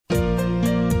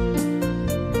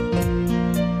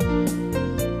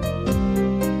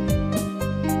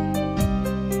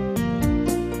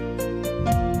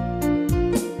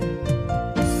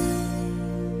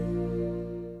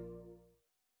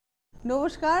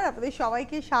নমস্কার, আপনাদের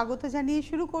সবাইকে স্বাগত জানিয়ে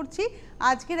শুরু করছি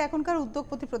আজকের এখনকার উদ্যোগ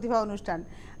প্রতি প্রতিভা অনুষ্ঠান।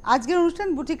 আজকের অনুষ্ঠান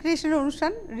বুটিক ক্রিয়েশনের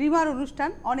অনুষ্ঠান, রিমার অনুষ্ঠান।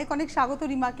 অনেক অনেক স্বাগত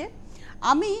রিমাকে।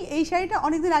 আমি এই শাড়িটা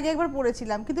অনেকদিন আগে একবার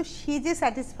পরেছিলাম, কিন্তু সেজে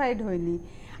স্যাটিসফাইড হইনি।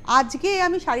 আজকে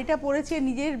আমি শাড়িটা পরেছি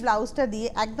নিজের ব্লাউজটা দিয়ে,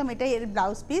 একদম এটাই এর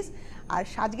ব্লাউজ পিস। আর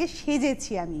আজকে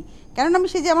সেজেছি আমি, কারণ আমি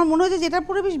সেজে আমার মনে হয়েছে যেটা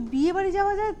পরে বেশ বিয়ে বাড়ি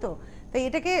যাওয়া যায়, তো তাই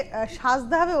এটাকে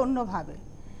সাজতে হবে অন্যভাবে।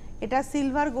 এটা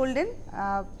সিলভার গোল্ডেন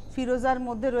ফিরোজার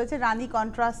মধ্যে রয়েছে, রানী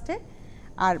কন্ট্রাস্টে।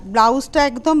 আর ব্লাউজটা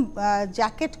একদম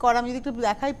জ্যাকেট করা, আমি যদি একটু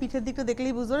দেখাই পিঠের দিকটা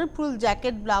দেখলেই বুঝতে পারবেন, ফুল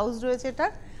জ্যাকেট ব্লাউজ রয়েছে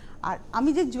এটার। আর আমি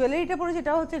যে জুয়েলারিটা পরেছি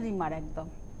এটাও হচ্ছে রিমার একদম।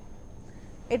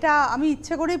 এটা আমি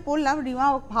ইচ্ছে করেই পরলাম, রিমা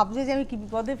ভাবছে যে আমি কি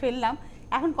বিপদে ফেললাম।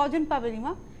 এখন কজন পাবে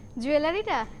রিমা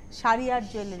জুয়েলারিটা? শাড়ি আর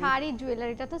জুয়েলারি? শাড়ি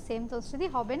জুয়েলারিটা তো সেম তো যদি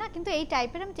হবে না, কিন্তু এই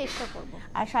টাইপের আমি চেষ্টা করব।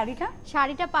 আর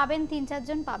শাড়িটা পাবেন ৩-৪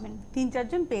 জন পাবেন, ৩-৪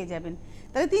 জন পেয়ে যাবেন।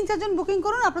 তাহলে 3-4 জন বুকিং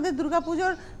করুন আপনাদের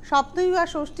দুর্গাপুজোর সপ্তমী বা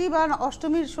ষষ্ঠী বা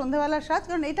অষ্টমীর সন্ধ্যাবেলার সাজ,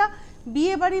 কারণ এটা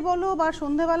বিয়ে বাড়ি বলো বা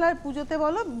সন্ধ্যাবেলার পুজোতে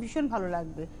বলো ভীষণ ভালো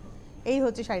লাগবে। এই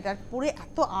হচ্ছে শাড়িটা, পরে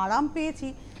এত আরাম পেয়েছি,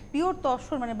 পিওর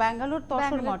তসর, মানে ব্যাঙ্গালোর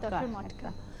তসর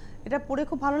মটকা। এটা পরে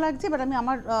খুব ভালো লাগছে। বাট আমি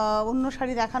আমার অন্য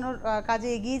শাড়ি দেখানোর কাজে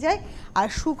এগিয়ে যাই। আর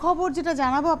সুখবর যেটা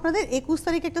জানাবো আপনাদের, 21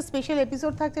 তারিখে একটা স্পেশাল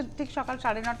এপিসোড থাকছে ঠিক সকাল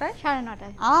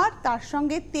 9:30। আর তার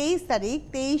সঙ্গে 23 তারিখ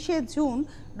 23শে জুন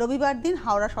রবিবার দিন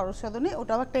হাওড়া শরৎ সদনে,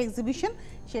 ওটাও একটা এক্সিবিশন,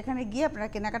 সেখানে গিয়ে আপনারা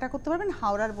কেনাকাটা করতে পারবেন।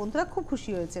 হাওড়ার বন্ধুরা খুব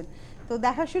খুশি হয়েছেন। তো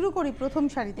দেখা শুরু করি প্রথম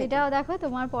শাড়িতে। এটাও দেখো,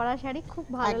 তোমার পরা শাড়ি খুব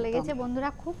ভালো লেগেছে, বন্ধুরা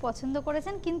খুব পছন্দ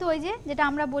করেছেন। কিন্তু ওই যে যেটা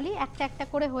আমরা বলি একটা একটা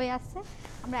করে হয়ে আসছে,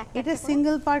 আমরা এটা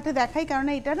সিঙ্গেল পার্টে দেখাই, কারণ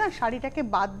এটা না শাড়িটাকে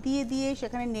বাদ দিয়ে দিয়ে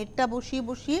সেখানে নেটটা বসিয়ে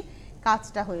বসিয়ে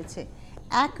কাজটা হয়েছে।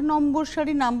 1 নম্বর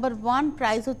শাড়ি নাম্বার 1,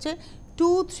 প্রাইস হচ্ছে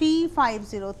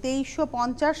 2350,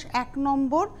 2350 1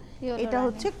 নম্বর। এটা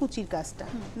হচ্ছে কুচির কাজটা,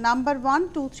 নাম্বার 1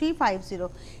 2350,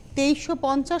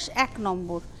 2350 1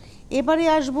 নম্বর। এবারে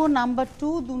আসবো নাম্বার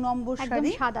 2 নম্বর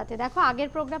শাড়ি, একদম সাদাতে। দেখো আগের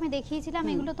প্রোগ্রামে দেখিয়েছিলাম,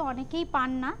 এগুলো তো অনেকেই পান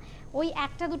না, ওই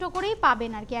একটা দুটো করেই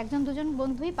পাবেন আর কি, একজন দুজন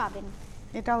বন্ধুই পাবেন।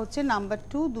 এটা হচ্ছে নাম্বার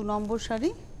 2 নম্বর শাড়ি,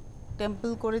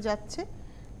 টেম্পল করে যাচ্ছে।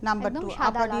 নাম্বার 2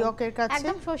 আপারিয়কের কাছে,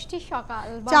 একদম ষষ্ঠীর সকাল,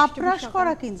 চাপরাশ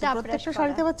করা, কিন্তু প্রত্যেকটা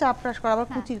শাড়িতে আবার চাপরাশ করা, আবার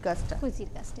কুচির কাজটা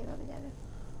এভাবে যাবে।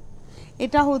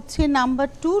 এটা হচ্ছে নাম্বার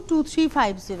 2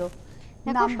 2350।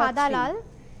 দেখো সাদা লাল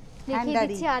দেখিয়ে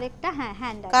দিচ্ছি আরেকটা, হ্যাঁ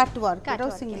হ্যান্ডারি কাট ওয়ার্ক, এটাও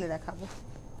সিঙ্গেলে দেখাবো।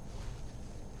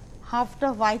 হাফটা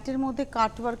হোয়াইটের মধ্যে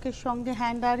কাট ওয়ার্কের সঙ্গে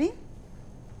হ্যান্ডারি।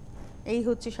 এই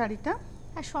হচ্ছে শাড়িটা,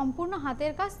 আর সম্পূর্ণ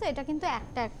হাতের কাজ তো, এটা কিন্তু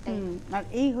একটাই। আর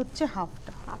এই হচ্ছে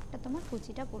হাফটা তোমার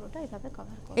কুচিটা পুরোটা এভাবে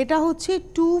কভার করো। এটা হচ্ছে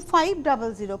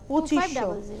 2500,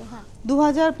 2500, হ্যাঁ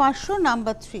 2500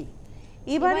 নাম্বার 3।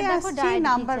 এবারে আসছে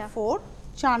নাম্বার 4,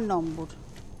 4 নম্বর।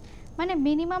 মানে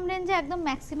মিনিমাম রেঞ্জে একদম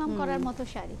ম্যাক্সিমাম করার মতো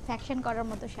শাড়ি, ফ্যাশন করার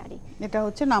মতো শাড়ি। এটা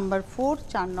হচ্ছে নাম্বার 4,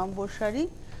 4 নম্বর শাড়ি।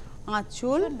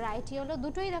 আঁচল ব্রাইট ইয়েলো,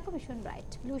 দুটোই দেখো ভীষণ ব্রাইট,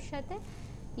 ব্লুর সাথে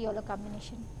ইয়েলো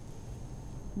কম্বিনেশন।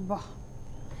 বাহ,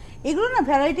 এগুলো না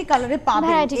ভ্যারাইটি কালারে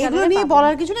পাবেন, এগুলো নিয়ে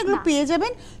বলার কিছু না, এগুলো পেয়ে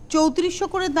যাবেন 3400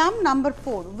 করে দাম। নাম্বার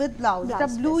 4 উইথ ব্লাউজ, এটা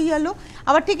ব্লু ইয়েলো।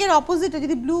 আবার ঠিক এর অপোজিটে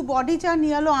যদি ব্লু বডি চান,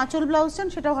 ইয়েলো আঁচল ব্লাউজ চান,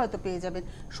 সেটাও হয়তো পেয়ে যাবেন,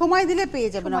 সময় দিলে পেয়ে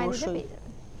যাবেন অবশ্যই।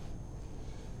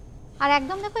 আর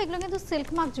একদম দেখো এগুলো কিন্তু সিল্ক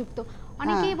মার্ক যুক্ত।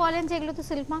 অনেকেই বলেন যে এগুলো তো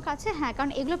সিল্ক মার্ক আছে, হ্যাঁ,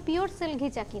 কারণ এগুলো পিওর সিল্ক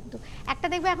ঘিচা। কিন্তু একটা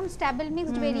দেখবে এখন স্টেবল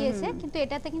মিক্সড বেরিয়েছে, কিন্তু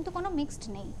এটাতে কিন্তু কোনো মিক্সড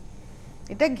নেই,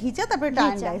 এটা ঘিচা তারপরে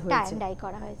টাই ডাই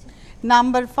করা হয়েছে।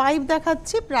 নাম্বার 5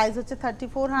 দেখাচ্ছি, প্রাইস হচ্ছে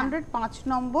 3400, 5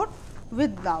 নম্বর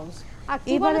উইথ ব্লাউজ। আর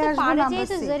এবারে আসবে নাম্বার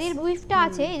 6, জরির উইফটা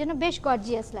আছে, এজন্য বেশ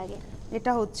গর্জিয়াস লাগে।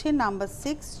 এটা হচ্ছে নাম্বার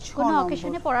 6, 6 কোন নম্বর,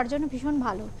 অকেশনে পরার জন্য ভীষণ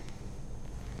ভালো।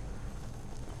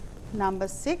 নাম্বার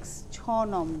 6, 6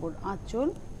 নম্বর। আঁচল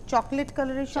চকলেট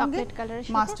কালারের সঙ্গে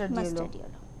মাস্টার্ড ইয়েলো।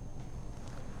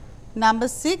 নাম্বার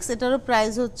 6, এটারও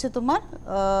প্রাইস হচ্ছে তোমার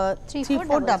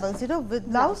 3400 উইথ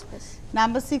ব্লাউজ।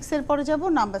 নাম্বার 6 এর পরে যাব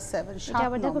নাম্বার 7, 7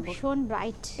 নম্বর। দেখো ভীষণ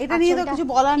ব্রাইট, এটা নিয়ে তো কিছু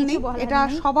বলার নেই, এটা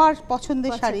সবার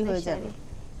পছন্দের শাড়ি হয়ে যাবে।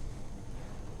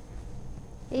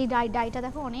 এই ডাইটা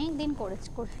দেখো অনেক দিন করেছে,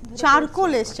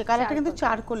 চারকোল এসছে, কালারটা কিন্তু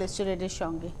চারকোল এসছে রেডের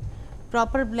সঙ্গে,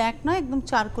 প্রপার ব্ল্যাক নয়, একদম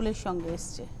চারকোলের সঙ্গে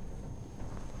এসছে,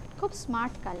 খুব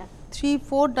smart colour.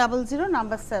 3400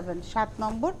 number 7, 7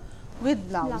 number with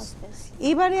blouse.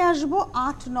 এবারে আসবো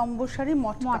 8 নম্বর শাড়ি,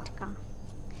 মটকা।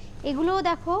 এগুলো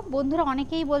দেখো বন্ধুরা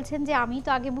অনেকেই বলছেন যে আমি তো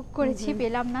আগে বুক করেছি,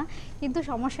 পেলাম না। কিন্তু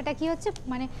সমস্যাটা কি হচ্ছে,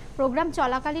 মানে প্রোগ্রাম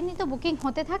চলাকালীনই তো বুকিং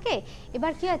হতে থাকে।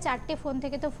 এবার কি হয়, 4টে ফোন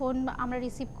থেকে তো ফোন আমরা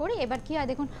রিসিভ করি। এবার কি হয়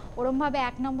দেখুন, ওরমভাবে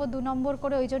 1 নম্বর 2 নম্বর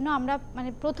করে, ওই জন্য আমরা মানে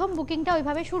প্রথম বুকিংটা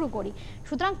ওইভাবে শুরু করি।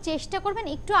 সুতরাং চেষ্টা করবেন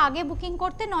একটু আগে বুকিং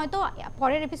করতে, নয়তো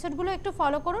পরের এপিসোডগুলো একটু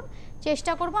ফলো করুন,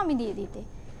 চেষ্টা করবো আমি দিয়ে দিতে।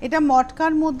 এটা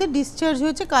মটকার মধ্যে ডিসচার্জ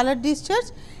হয়েছে, কালার ডিসচার্জ,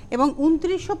 এবং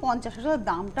 2950 টাকা।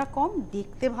 দামটা কম,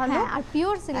 দেখতে ভালো, আর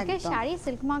পিওর সিল্কের শাড়ি,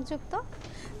 সিল্ক মার্ক যুক্ত।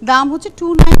 দাম হচ্ছে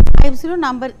 2950,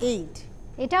 নাম্বার 8।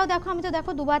 এটাও দেখো, আমি তো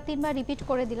দেখো দুবার তিনবার রিপিট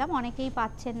করে দিলাম, অনেকেই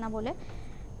পাচ্ছেন না বলে।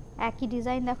 একই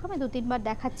ডিজাইন দেখো আমি দু তিনবার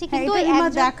দেখাচ্ছি, কিন্তু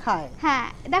দেখায়, হ্যাঁ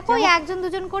দেখো ওই একজন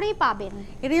দুজন করেই পাবেন।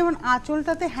 এটা যেমন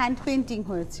আঁচলটাতে হ্যান্ড পেইন্টিং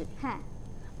হয়েছে, হ্যাঁ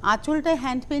আঁচলটায়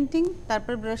হ্যান্ড পেইন্টিং,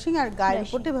 তারপর ব্রাশিং, আর গায়ের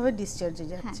উপরটা এভাবে ডিসচার্জে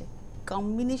যাচ্ছে।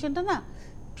 কম্বিনেশনটা না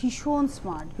ভীষণ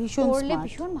স্মার্ট, ভীষণ স্মার্ট,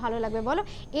 ভীষণ ভালো লাগবে। বলো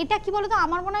এটা কি বলো তো,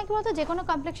 আমার মনে হয় কি বলো তো, যে কোনো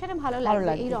কমপ্লেক্সনে ভালো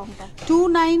লাগবে এই রংটা।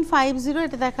 2950,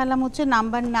 এটা দেখালাম হচ্ছে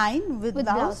নাম্বার 9 উইথ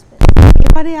ব্লাউজ।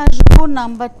 এবারে আসবো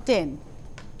নাম্বার 10।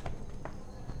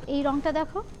 এই রংটা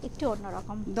দেখো একটু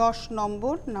অন্যরকম, 10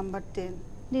 নম্বর, নাম্বার 10।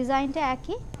 ডিজাইনটা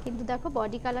একই, কিন্তু দেখো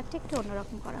বডি কালারটা একটু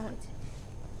অন্যরকম করা হয়েছে।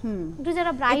 একটু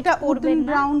যারা ব্রাইট এটা করবেন উডেন না,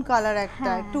 ব্রাউন কালার, একটা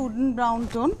একটু উডেন ব্রাউন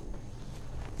টোন।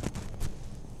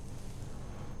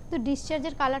 তো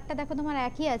ডিসচার্জের কালারটা দেখো তোমার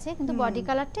একই আছে, কিন্তু বডি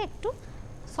কালারটা একটু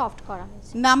সফট করা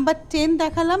হয়েছে। নাম্বার 10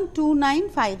 দেখালাম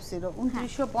 2950,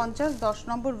 2950, 10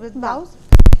 নম্বর উইথ ব্লাউজ।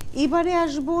 এবারে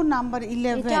আসবো নাম্বার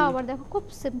 11। এটা আবার দেখো খুব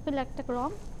সিম্পল একটা রং,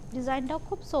 ডিজাইনটাও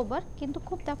খুব সোবার, কিন্তু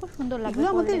খুব দেখো সুন্দর লাগবে। এগুলো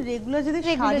আমাদের রেগুলার যদি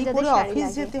শাড়ি পরে অফিস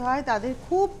যেতে হয় তাদের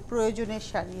খুব প্রয়োজনের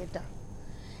শাড়ি।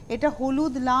 এটা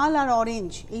হলুদ, লাল আর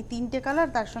অরেঞ্জ, এই তিনটে কালার,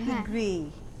 তার সঙ্গে গ্রে।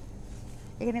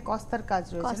 এখানে কস্তার কাজ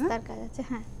রয়েছে, কস্তার কাজ আছে,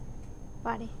 হ্যাঁ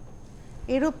পারে।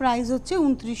 এরও প্রাইস হচ্ছে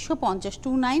 2950,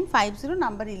 2950,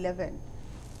 নাম্বার 11।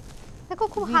 দেখো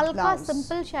খুব হালকা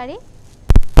সিম্পল শাড়ি।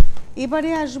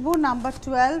 এবারে আসবো নাম্বার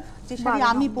 12, যে শাড়ি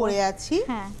আমি পরে আছি।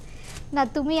 হ্যাঁ না,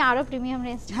 তুমি আরো প্রিমিয়াম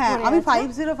রেঞ্জ পরে আছো। হ্যাঁ, আমি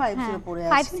 5050 পরে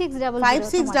আছি,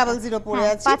 5600 পরে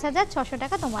আছি। 5600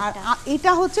 টাকা তোমারটা। আর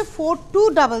এটা হচ্ছে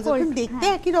 4200, দেখতে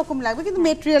একই রকম লাগবে, কিন্তু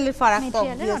ম্যাটেরিয়ালের ফারাক তো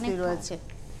অবভিয়াসলি রয়েছে।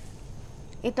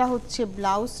 এটা হচ্ছে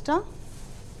ব্লাউজটা,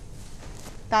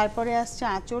 তারপরে আসছে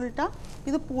আঁচলটা।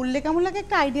 কিন্তু পরলে কেমন লাগে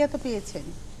একটা আইডিয়া তো পেয়েছেন।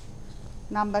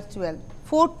 নাম্বার 12,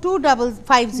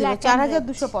 4250,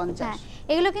 4250।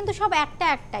 এগুলো কিন্তু সব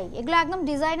একটাই, এগুলো একদম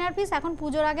ডিজাইনার পিস। এখন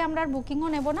পূজোর আগে আমরা আর বুকিংও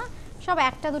নেব না, সব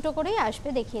একটা দুটো করেই আসবে,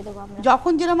 দেখিয়ে দেবো আমরা।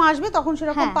 যখন যেরকম আসবে তখন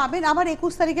সেরকম পাবেন। আবার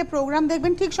 21 তারিখে প্রোগ্রাম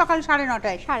দেখবেন ঠিক সকাল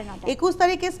 9:30টায়। 21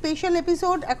 তারিখে স্পেশাল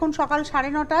এপিসোড, এখন সকাল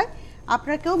 9:30টায়।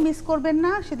 আপনারা কেউ মিস করবেন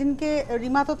না, সেদিনকে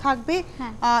রিমা তো থাকবে,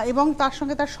 এবং তার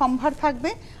সঙ্গে তার সম্ভার থাকবে,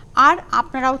 আর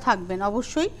আপনারাও থাকবেন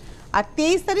অবশ্যই। আর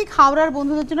 23 তারিখ হাওড়ার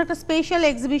বন্ধুদের জন্য একটা স্পেশাল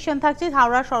এক্সিবিশন থাকছে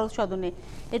হাওড়া শরৎ সদনে।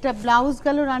 এটা ব্লাউজ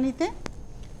গেল রানীতে,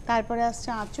 তারপরে আসছে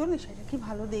আঁচল। সেটা কি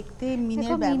ভালো দেখতে,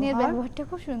 মিনের ব্যবহারটা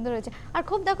খুব সুন্দর হয়েছে। আর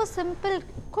খুব দেখো সিম্পল,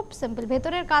 খুব সিম্পল।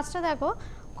 ভেতরের কাজটা দেখো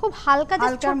খুব হালকা, যে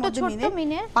ছোট ছোট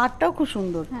মিনের, পাটটাও খুব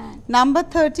সুন্দর। নাম্বার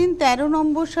 13, 13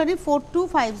 নম্বর শাড়ি,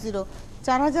 4250,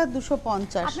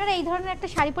 4250। আপনারা এই ধরনের একটা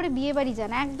শাড়ি পরে বিয়ে বাড়ি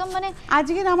যান, একদম মানে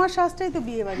আজকের আমার শাস্ত্রই তো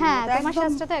বিয়ে বাড়ি। হ্যাঁ, তোমার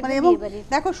শাস্ত্র তো একদম বিয়ে বাড়ি।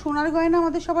 দেখো সোনার গয়না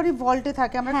আমাদের সবারই ভল্টে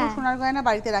থাকে, আমরা কেউ সোনার গয়না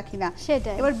বাড়িতে রাখি না।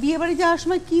 সেটাই। এবার বিয়ে বাড়ি যাওয়ার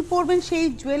সময় কি পরবেন সেই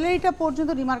জুয়েলারিটা পর্যন্ত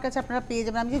রিমার কাছে আপনারা পেয়ে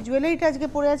যাবেন। আমি যে জুয়েলারিটা আজকে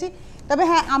পরে আছি, তবে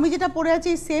হ্যাঁ আমি যেটা পরে আছি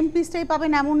সেম পিসটাই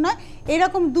পাবেন এমন নয়,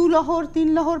 এরকম 2 লহর 3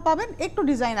 লহর পাবেন, একটু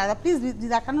ডিজাইন আলাদা। প্লিজ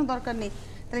দেখানোর দরকার নেই,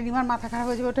 তাহলে রিমার মাথা খারাপ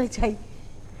হয়ে যাবে, ওটাই চাই।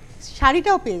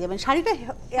 শাড়িটাও পেয়ে যাবেন, শাড়িটা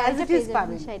অ্যাজ ইট ইজ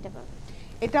পাবেন।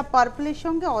 এটা পার্পলের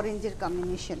সঙ্গে অরেঞ্জের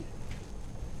কম্বিনেশন,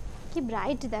 কি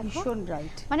ব্রাইট দেখো, ভীষণ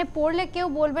ব্রাইট। মানে পরলে কেউ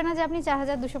বলবে না যে আপনি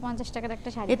 4250 টাকার একটা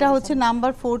শাড়ি। এটা হচ্ছে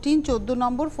নাম্বার 14, 14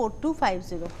 নম্বর,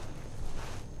 4250।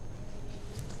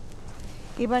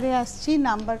 এবারে আসছি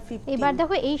নাম্বার 15। এবার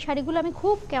দেখো এই শাড়িগুলো আমি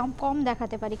খুব কম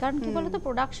দেখাতে পারি, কারণ কি বলতো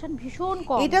প্রোডাকশন ভীষণ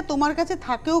কম। এটা তোমার কাছে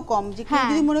থাকেও কম, যে কেউ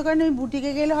যদি মনে করেন আমি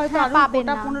বুটিকে গেলে হয়তো আরো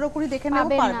 15 করে দেখে নেব,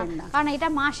 পারবেন না, কারণ এটা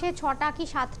মাসে 6টা কি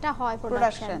 7টা হয়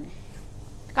প্রোডাকশন।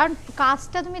 কারণ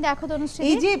কাজটা তুমি দেখো তনুশ্রী,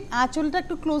 এই যে আঁচলটা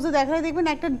একটু ক্লোজে দেখালে দেখবেন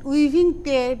একটা উইভিং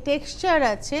টেক্সচার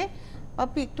আছে।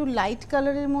 আপনি একটু লাইট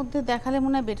কালারের মধ্যে দেখালে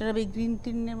মনে হয় বেটার হবে, গ্রিন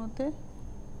টিনের মধ্যে।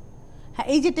 হ্যাঁ,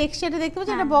 এই যে টেক্সচারটা দেখতে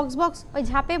পাচ্ছেন, এটা বক্স বক্স, ওই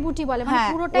ঝাপে বুটি বলে, মানে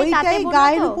পুরোটাই তাতে বোনা,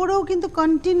 গায়ের উপরেও কিন্তু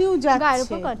কন্টিনিউ যাচ্ছে, গায়ের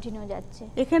উপর কন্টিনিউ যাচ্ছে।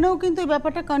 এখানেও কিন্তু এই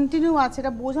ব্যাপারটা কন্টিনিউ আছে,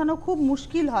 এটা বোঝানো খুব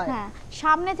মুশকিল হয়। হ্যাঁ,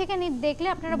 সামনে থেকে দেখলে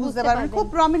আপনারা বুঝতে পারবেন, খুব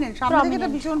প্রমিনেন্ট, সামনে থেকে এটা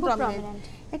ভীষণ প্রমিনেন্ট।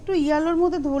 একটু ইয়েলোর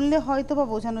মধ্যে ধরলে হয়তো বা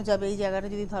বোঝানো যাবে, এই জায়গাটা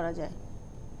যদি ধরা যায়।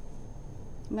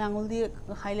 আমি আঙুল দিয়ে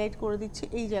হাইলাইট করে দিচ্ছি,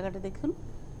 এই জায়গাটা দেখুন।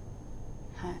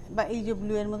 হ্যাঁ, বা এই যে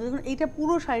ব্লু এর মধ্যে দেখুন, এইটা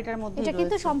পুরো শাড়িটার মধ্যে এটা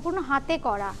কিন্তু সম্পূর্ণ হাতে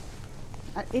করা।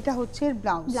 আর এটা হচ্ছে এর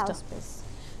ব্লাউজটা,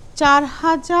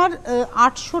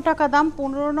 4800 টাকা দাম।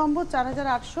 15 নম্বর,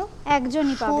 4800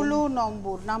 একজনই পাবেন। 16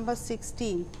 নম্বর, নাম্বার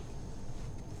 16।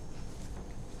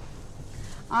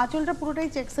 আঁচলটা পুরোটাই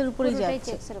চেক্সের উপরেই যাচ্ছে,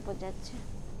 চেক্সের উপর যাচ্ছে।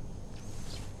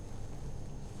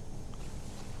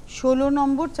 16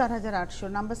 নম্বর, 4800,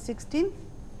 নাম্বার 16।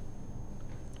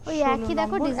 ওই একই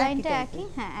দেখো ডিজাইনটা একই,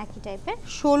 হ্যাঁ একই টাইপের।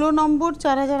 16 নম্বর,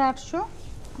 4800।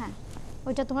 হ্যাঁ,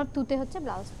 ওইটা তোমার তুতে হচ্ছে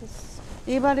ব্লাউজ পিস।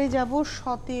 এবারে যাব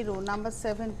 17 নাম্বার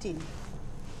 17,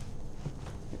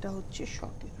 এটা হচ্ছে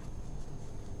 17।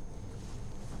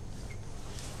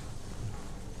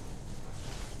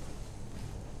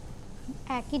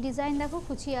 একই ডিজাইন দেখো,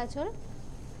 কুচি আঁচল,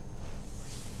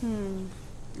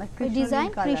 ডিজাইন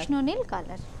কৃষ্ণনীল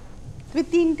কালার। তুমি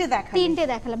তিনটে দেখালে, তিনটে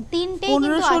দেখালাম, তিনটেই 15,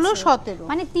 কিন্তু 16, আছে 17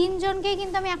 মানে তিনজনকেই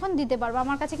কিন্তু আমি এখন দিতে পারবো,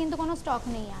 আমার কাছে কিন্তু কোনো স্টক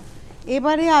নেই আর।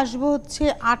 এবারে আসবো হচ্ছে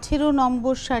 18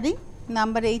 নম্বর শাড়ি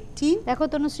নাম্বার 18। দেখো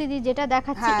তনুশ্রীদি যেটা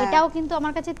দেখাচ্ছি হ্যাঁ। এটাও কিন্তু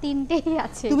আমার কাছে তিনটেই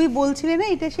আছে। তুমি বলছিলে না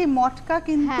এটা সেই মটকা,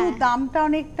 কিন্তু হ্যাঁ। দামটা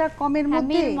অনেকটা কমের হ্যাঁ,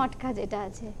 মধ্যে। মিল মটকা যেটা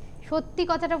আছে, সত্যি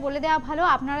কথাটা বলে দেওয়া ভালো,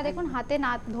 আপনারা দেখুন হাতে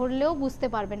না ধরলেও বুঝতে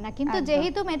পারবেন না, কিন্তু একদম।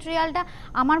 যেহেতু মেটেরিয়ালটা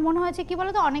আমার মনে হয়েছে কি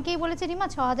বলতো, অনেকেই বলেছে রিমা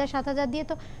 6000-7000 দিয়ে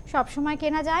তো সব সময়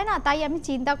কেনা যায় না, তাই আমি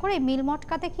চিন্তা করে মিল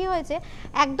মটকাতে কি হয়েছে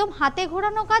একদম হাতে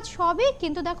ঘোরানো কাজ সবই,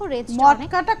 কিন্তু দেখো রেঞ্জটা অনেক।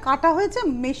 মটকাটা কাটা হয়েছে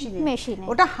মেশিনে,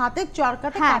 ওটা হাতের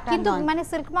চরকাতে হ্যাঁ, কাটা কিন্তু নয়। মানে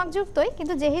সিল্ক মার্ক যুক্তই,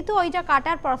 কিন্তু যেহেতু ওইটা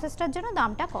কাটার প্রসেসটার জন্য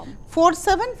দামটা কম।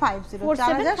 4750,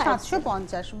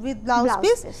 4750 উইথ ব্লাউজ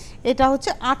পিস। এটা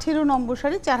হচ্ছে 18 নম্বর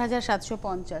শাড়ি,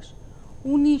 4750।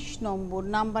 19 নম্বর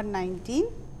নাম্বার 19,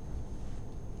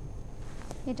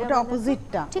 এটা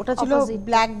অপোজিটটা, ওটা ছিল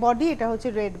ব্ল্যাক বডি, এটা হচ্ছে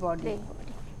রেড বডি।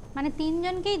 মানে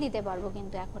তিনজনকেই দিতে পারবো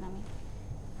কিন্তু এখন আমি।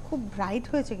 খুব ব্রাইট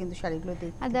হয়েছে কিন্তু শাড়িগুলো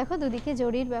দেখতে। আর দেখো দুদিকে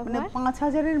জরির মানে ব্যবহার,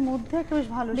 5000 এর মধ্যে একটা বেশ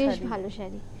ভালো বেশ শাড়ি। ভালো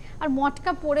শাড়ি, আর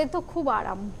মটকা পরে তো খুব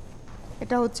আরাম।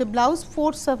 এটা হচ্ছে ব্লাউজ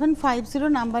 4750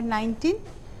 নাম্বার 19,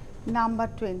 নাম্বার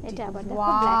 20। এটা আবার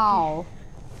দেখো ব্ল্যাক,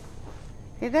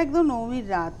 এটা একদম নবমীর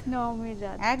রাত, নবমীর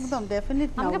রাত একদম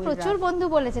ডেফিনেটলি। আমাকে প্রচুর বন্ধু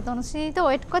বলেছে তনুশ্রী তো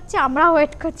ওয়েট করছে, আমরা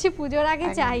ওয়েট করছি পুজোর আগে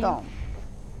চাই।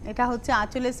 এটা হচ্ছে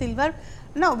আঁচলে সিলভার,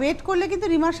 না ওয়েট করলে কিন্তু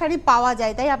রিমার শাড়ি পাওয়া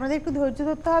যায়, তাই আপনাদের একটু ধৈর্য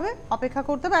ধরতে হবে, অপেক্ষা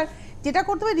করতে হবে, আর যেটা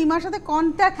করতে হবে রিমার সাথে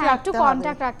কন্ট্যাক্ট রাখতে হবে। একটু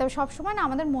কন্ট্যাক্ট রাখতে হবে, সব সময় না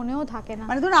আমাদের মনেও থাকে না।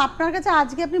 মানে ধরুন আপনার কাছে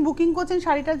আজকে আপনি বুকিং করছেন,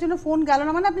 শাড়িটার জন্য ফোন গেল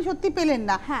না মানে আপনি সত্যি পেলেন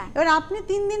না, এবার আপনি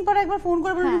 3 দিন পরে একবার ফোন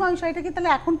করে বলবেন আমি শাড়িটা কি তাহলে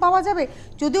এখন পাওয়া যাবে,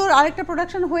 যদি ওর আরেকটা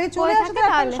প্রোডাকশন হয়ে চলে আসে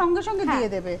তাহলে সঙ্গে সঙ্গে দিয়ে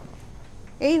দেবে।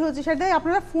 এই হচ্ছে শাড়িটা,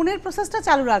 আপনারা ফোনের প্রসেসটা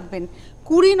চালু রাখবেন।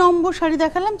 20 নম্বর শাড়ি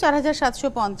দেখালাম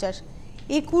 4750।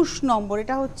 21 নম্বর,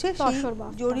 এটা হচ্ছে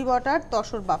জরি বটার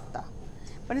তসর বাপ্তা,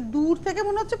 মানে দূর থেকে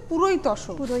মনে হচ্ছে পুরোই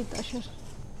তসর, পুরোই তসর।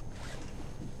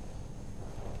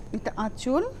 এটা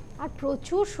আঁচল, আর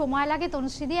প্রচুর সময় লাগে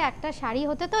তনুশ্রী দিয়ে একটা শাড়ি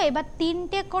হতে, তো এবার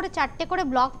 3টে করে 4টে করে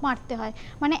ব্লক মারতে হয়,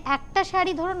 মানে একটা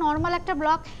শাড়ি ধরো নর্মাল একটা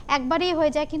ব্লক একবারেই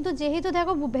হয়ে যায়, কিন্তু যেহেতু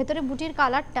দেখো ভেতরে বুটির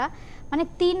কালারটা মানে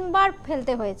 3বার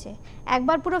ফেলতে হয়েছে,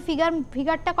 একবার পুরো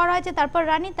ফিগারটা করা হয়েছে, তারপর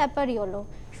রানী, তারপর ইয়েলো,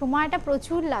 সময়টা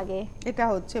প্রচুর লাগে। এটা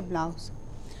হচ্ছে ব্লাউজ,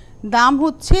 দাম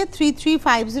হচ্ছে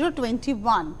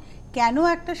 335021। কেন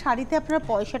একটা শাড়িতে আপনারা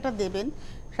পয়সাটা দেবেন,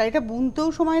 শাড়িটা বুনতেও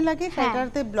সময় লাগে,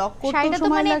 শাড়িটাতে ব্লক করতেও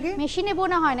সময় লাগে, মেশিনে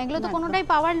বোনা হয় না, এগুলো তো কোনোটাই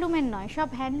পাওয়ার লুমের নয়, সব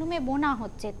হ্যান্ডলুমে বোনা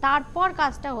হচ্ছে, তারপর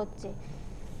কাজটা হচ্ছে।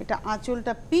 এটা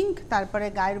আঁচলটা পিঙ্ক, তারপরে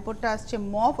গায়ের উপরটা আসছে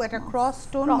মভ, এটা ক্রস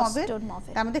স্টোন মভের,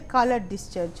 তার মধ্যে কালার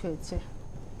ডিসচার্জ হয়েছে।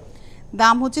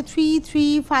 দাম হচ্ছে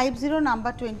 3350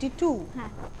 নাম্বার 22।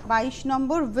 22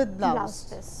 number with blouse.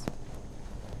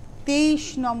 23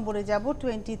 নম্বরে যাব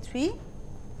 23।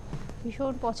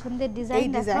 ভীষণ পছন্দের ডিজাইন,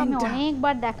 আমি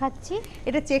অনেকবার দেখাচ্ছি।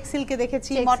 এটা চেক সিল্কে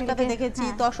দেখেছি, মটকাতে দেখেছি,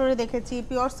 তসরে দেখেছি,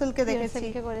 পিওর সিল্কে দেখেছি,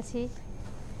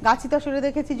 গাছি তসরে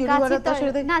দেখেছি, জরি বর্ডার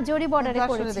তসরে দেখেছি, না জরি বর্ডারে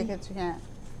দেখেছি, হ্যাঁ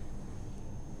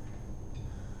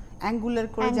অ্যাঙ্গুলার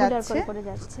করে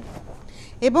যাচ্ছে।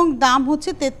 এবং দাম হচ্ছে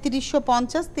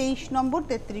 3350। 23 নম্বর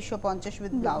 3350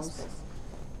 উইথ ব্লাউজ।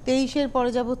 23 এর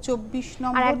পরে যাব 24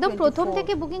 নম্বর। আর একদম প্রথম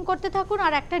থেকে বুকিং করতে থাকুন,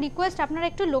 আর একটা রিকোয়েস্ট, আপনারা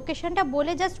একটু লোকেশনটা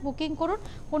বলে জাস্ট বুকিং করুন,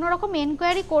 কোনো রকম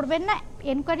এনকোয়ারি করবেন না,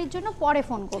 এনকোয়ারির জন্য পরে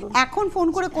ফোন করুন। এখন ফোন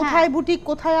করে কোথায় বুটিক,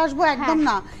 কোথায় আসবো, একদম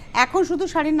না, এখন শুধু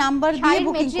শাড়ির নাম্বার দিয়ে বুকিং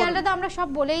করুন। মেটেরিয়ালটা তো আমরা সব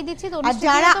বলেই দিচ্ছি, তো আর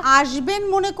যারা আসবেন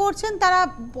মনে করছেন তারা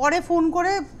পরে ফোন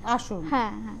করে আসুন।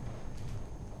 হ্যাঁ হ্যাঁ,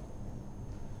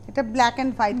 এটা ব্ল্যাক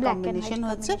এন্ড হোয়াইট কম্বিনেশন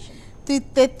হচ্ছে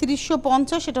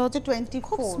 3350, এটা হচ্ছে 24।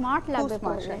 খুব স্মার্ট লাগবে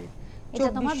পরলে, এটা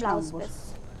তোমার ব্লাউজ পিস।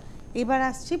 এবার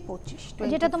আসছে 25,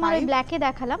 যেটা তোমার ওই ব্ল্যাকে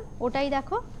দেখালাম ওটাই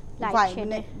দেখো লাইট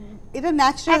শেডে, এটা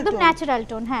ন্যাচারাল একদম ন্যাচারাল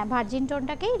টোন, হ্যাঁ ভার্জিন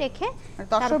টোনটাকেই রেখে।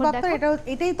 তসর বাপ্তা,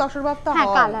 এটাই তসর বাপ্তা হয়,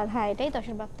 হ্যাঁ কালার, হ্যাঁ এটাই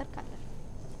তসর বাপ্তার কালার,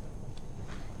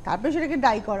 তারপরে সেটাকে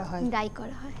ডাই করা হয়,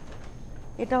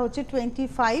 এটা হচ্ছে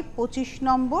 25, 25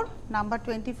 নম্বর নাম্বার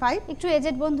 25। একটু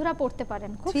এজেড বন্ধুরা পড়তে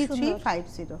পারেন, খুব সুন্দর।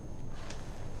 3350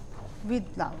 উইথ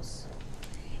ব্লাউজ।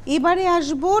 এবারে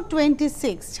আসবো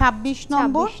 26, 26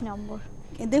 নম্বর।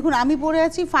 দেখুন আমি পরে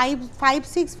আছি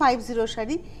 5650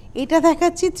 শাড়ি, এটা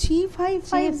দেখাচ্ছি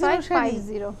 3550 শাড়ি।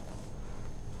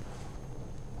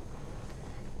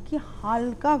 কি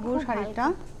হালকা গো শাড়িটা,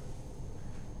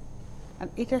 আর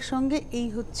এটার সঙ্গে এই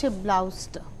হচ্ছে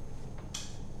ব্লাউজটা,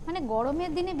 মানে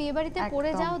গরমের দিনে বিয়ে বাড়িতে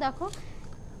পরে যাও, দেখো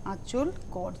আঁচল,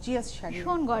 গর্জিয়াস শাড়ি,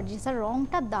 ভীষণ গর্জিয়াস, আর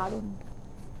রংটা দারুণ।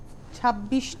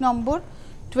 26 নম্বর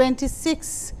 26,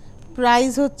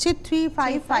 প্রাইস হচ্ছে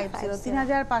 3550,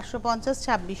 3550,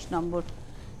 26 নম্বর।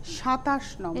 27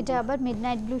 নম্বর, এটা আবার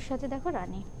মিডনাইট ব্লুর সাথে দেখো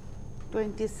রানী।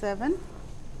 27,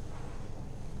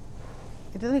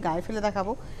 এটা আমি গায়ে ফেলে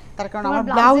দেখাবো তার কারণ তোমার আমার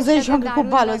ব্লাউজের ব্লাউজের সাথে সঙ্গে খুব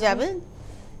দারুণ ভালো লাগবে। যাবে।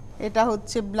 এটা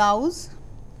হচ্ছে ব্লাউজ,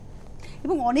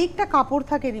 এবং অনেকটা কাপড়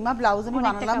থাকে রিমা, ব্লাউজ আমি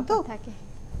অনেকটা বানালাম তো। কাপড় থাকে।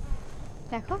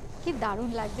 দেখো কি দারুণ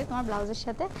লাগছে তোমার ব্লাউজের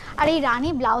সাথে। আর এই রানী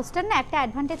ব্লাউজটার না একটা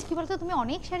অ্যাডভান্টেজ কি বলতো, তুমি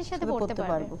অনেক শাড়ির সাথে সেটা পরতে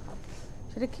পারবে।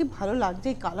 সেটা কি ভালো লাগছে,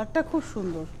 এই কালারটা খুব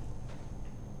সুন্দর।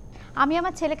 আমি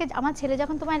আমার ছেলে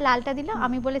যখন তোমার লালটা দিল,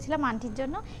 আমি বলেছিলাম আন্টির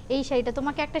জন্য এই শাড়িটা,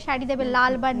 তোমাকে একটা শাড়ি দেবে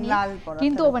লাল বা নীল, লাল পরাতে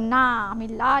কিন্তু হবে। না, আমি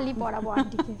লালই পরাবো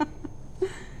আন্টিকে।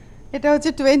 এটা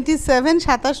হচ্ছে 27,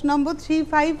 27 নম্বর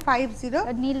 3550।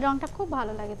 আর নীল রংটা খুব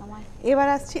ভালো লাগে তোমার। এবার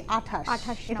আসছি 28,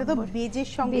 28 এটা তো নম্বর। বেজের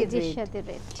সঙ্গে বেজের red। সাথে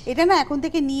রেড। এটা না এখন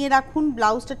থেকে নিয়ে রাখুন,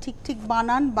 ব্লাউজটা ঠিক ঠিক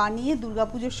বানিয়ে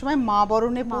দুর্গাপুজোর সময় মা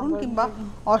বরণে পরুন কিংবা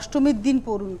অষ্টমীর দিন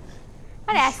পরুন।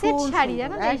 আর অ্যাসেট ভীষণ শাড়ি সুন্দর,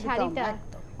 জানো তো, এই একদম, শাড়িটা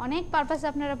একদম। অনেক পারপাসে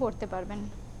আপনারা পরতে পারবেন।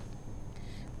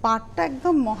 পাড়টা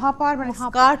একদম মহাপাড়, মানে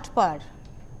মহাপাড়। স্কার্ট পাড়।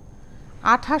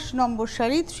 28 নম্বর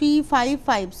শাড়ি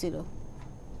 3550,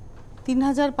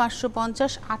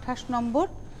 3550, 28 নম্বর।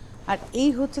 আর এই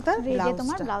হচ্ছে তার রেডে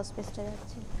তোমার ব্লাউজটা। ব্লাউজ পিসটা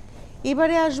যাচ্ছে।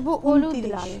 এবারে আসবো হলুদ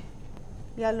 29, লাল।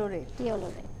 Yellow red. Yellow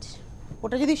red.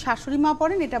 ওটা যদি শাশুড়ি মা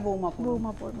পরেন, এটা বৌমা পরবেন।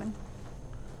 বৌমা পরবেন।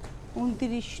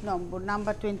 29 নম্বর,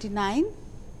 নাম্বার 29।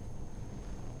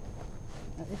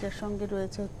 এটার সঙ্গে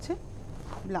রয়েছে হচ্ছে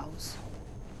ব্লাউজ।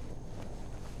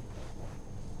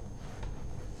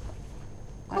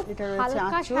 আর এটা রয়েছে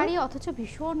হালকা আঁচল। শাড়ি অথচ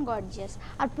ভীষণ গর্জিয়াস,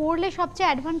 আর পরলে সবচেয়ে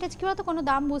অ্যাডভান্টেজ কি বলতো, কোনো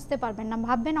দাম বুঝতে পারবেন না,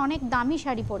 ভাববেন অনেক দামি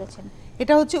শাড়ি পরেছেন।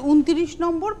 এটা হচ্ছে 29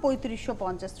 নম্বর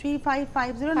 3550,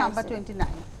 3550, নাম্বার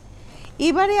 29।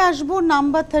 এবারে আসবো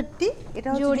নাম্বার 30, এটা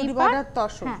হচ্ছে জরি বর্ডার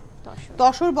তসর। হ্যাঁ, তসর।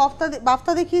 তসর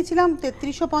বাফতা দেখিয়েছিলাম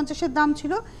 3350 এর দাম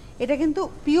ছিল, এটা কিন্তু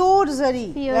পিওর জারি,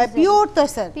 পিওর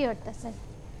তসর, পিওর তসর।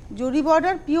 জরি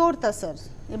বর্ডার পিওর তসর,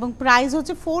 এবং প্রাইস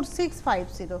হচ্ছে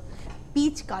 4650।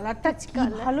 পিচ কালারটা কি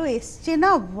ভালো এসছে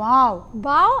না, ওয়াও।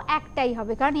 বাও একটাই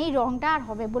হবে, কারণ এই রংটা আর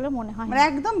হবে বলে মনে হয় না। মানে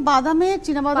একদম বাদামের,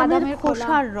 চীনা বাদামের বাদামের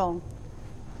খোসার রং।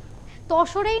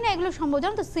 তসরেই না এগুলো সম্ভব,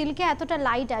 জানো তো, সিল্কে এতটা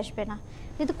লাইট আসবে না,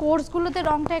 কিন্তু কোর্সগুলোতে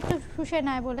রংটা একটু শুষে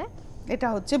নেয় বলে। এটা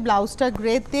হচ্ছে ব্লাউজটা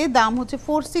গ্রেতে, দাম হচ্ছে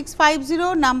 4650,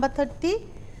 নাম্বার 30,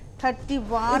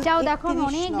 31। এটাও দেখো আমি 31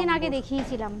 অনেক দিন আগে নম্বর।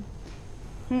 দেখিয়েছিলাম।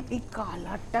 এই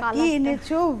কালারটা কি কালারটা।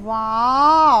 এনেছো,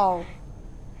 ওয়াও।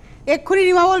 এক্ষুনি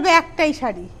রিমা বলবে একটাই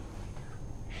শাড়ি।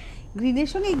 গ্রিনের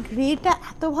সঙ্গে এই গ্রেটা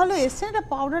এত ভালো এসছে, এটা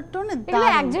পাউডার টোনে এগুলো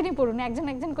দারুণ। একজনই পড়ুন,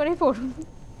 একজন করেই পড়ুন,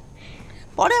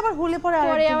 পরে আবার হলে পরে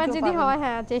পরে আবার যদি হয়,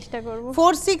 হ্যাঁ চেষ্টা করব।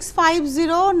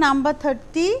 4650, number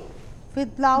 30 with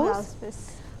blouse, blouse piece.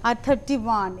 আর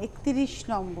 31, 31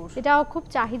 নম্বর। এটাও খুব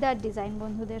চাহিদার ডিজাইন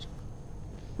বন্ধুদের,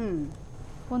 হুম,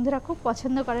 বন্ধুরা খুব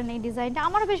পছন্দ করেন এই ডিজাইনটা,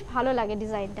 আমারও বেশ ভালো লাগে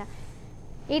ডিজাইনটা।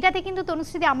 এইটাতে কিন্তু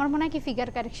তনুশ্রী আমার মনে হয় কি ফিগার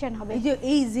কারেকশন হবে। এই যে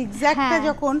এই জিগজ্যাগটা হ্যাঁ।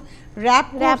 যখন র‍্যাপ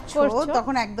করছো,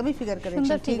 তখন একদমই ফিগার কারেকশন,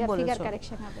 সুন্দর ঠিক ফিগার বলেছো।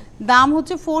 কারেকশন হবে। দাম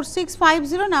হচ্ছে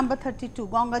 4650, number 32,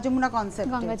 Ganga Jamuna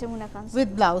concept, Ganga Jamuna concept with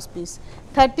blouse piece.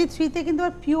 33 তে কিন্তু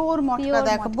আর পিওর মটকা Pure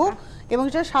দেখাবো, মটকা। এবং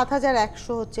এটা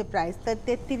 7100 হচ্ছে প্রাইস।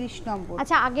 33 নম্বর।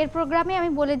 আচ্ছা, আগের প্রোগ্রামে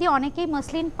আমি বলে দিই, অনেকেই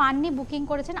মসলিন পাননি, বুকিং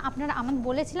করেছেন আপনারা। আমি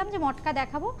বলেছিলাম যে মটকা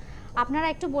দেখাবো, আপনারা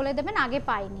একটু বলে দেবেন, আগে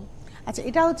পাইনি। আচ্ছা,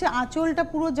 এটা হচ্ছে আঁচলটা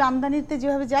পুরো জামদানিতে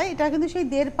যেভাবে যায়, এটা কিন্তু সেই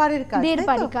দেড় পাড়ের কাজ, দেড় তাই তো?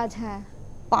 পাড়ি কাজ, হ্যাঁ।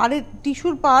 পাড়ের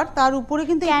টিস্যুর পাড়, তার উপরে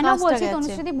কিন্তু এই কেন কাজটা বলছি গেছে।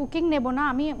 তনুশ্রী বুকিং নেব না,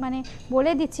 আমি মানে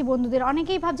বলে দিচ্ছি বন্ধুদের,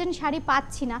 অনেকেই ভাবছেন শাড়ি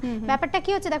পাচ্ছি না। ব্যাপারটা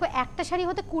কি হচ্ছে দেখো, একটা শাড়ি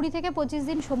হতে 20 থেকে 25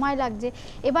 দিন সময় লাগছে।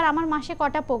 এবার আমার মাসে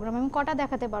কটা প্রোগ্রাম, আমি কটা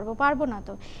দেখাতে পারবো না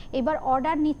তো। এবার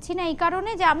অর্ডার নিচ্ছি না এই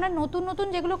কারণে যে আমরা নতুন নতুন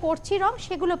যেগুলো করছি রং,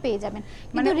 সেগুলো পেয়ে যাবেন,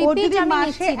 মানে কিন্তু ও রিপিট যদি আমি মাসে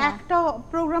নিচ্ছি না। একটা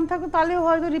প্রোগ্রাম থাকতো তাহলে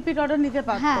হয়তো রিপিট অর্ডার নিতে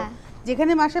পারতো। হ্যাঁ।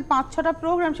 যেখানে মাসে 5-6টা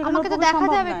প্রোগ্রাম, সেগুলো আমাকে তো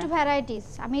দেখাতে হবে একটু ভ্যারাইটিস,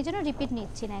 আমি এজন্য রিপিট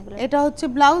নিচ্ছি না এগুলো। এটা হচ্ছে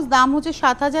ব্লাউজ, দাম হচ্ছে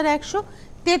 7100,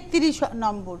 33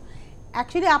 নম্বর।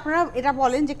 অ্যাকচুয়ালি আপনারা এটা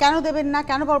বলেন যে কেন দেবেন না,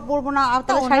 কেন পরবো না,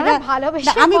 তাহলে শাড়িটা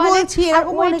ভালোবেসে আমি বলেন, বলছি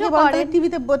এরকম আর অনেকে ওইটা বলেন করেন।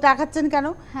 টিভিতে দেখাচ্ছেন কেন।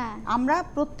 হ্যাঁ। আমরা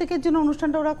প্রত্যেকের জন্য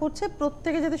অনুষ্ঠানটা ওরা করছে,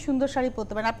 প্রত্যেকে যাতে সুন্দর শাড়ি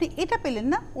পরতে পারেন। আপনি এটা পেলেন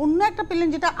না, অন্য একটা পেলেন,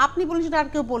 যেটা আপনি বলেন সেটা আর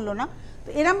কেউ বললো না, তো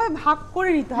এরকম ভাবে ভাগ করে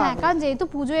নিতে হ্যাঁ, হবে। কারণ যেহেতু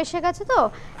পুজো এসে গেছে তো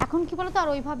এখন কি বলতো, আর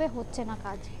ওইভাবে হচ্ছে না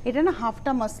কাজ। এটা না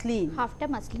হাফটা মাসলিন, হাফটা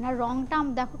মাসলিন, আর রংটা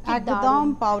দেখো কি একদম দারুণ,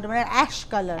 পাউডার, মানে অ্যাশ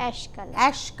কালার,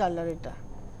 অ্যাশ কালার এটা।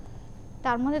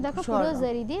 তার মধ্যে দেখো ভীষণ পুরো রং।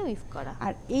 জারি দিয়ে উইভ করা।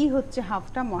 আর এই হচ্ছে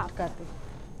হাফটা মটকাতে,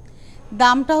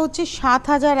 দামটা হচ্ছে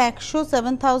 7100,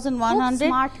 7100,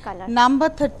 smart colour, number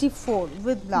 34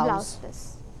 with blouse blouse piece.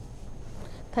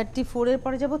 34 এর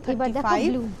পরে যাব এবার দেখো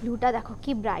 35। ব্লুটা দেখো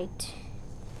কি ব্রাইট,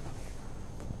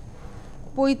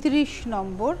 35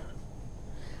 নম্বর।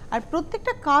 আর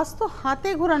প্রত্যেকটা কাজ তো হাতে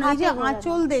ঘোরানো, এই যে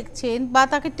আঁচল দেখছেন বা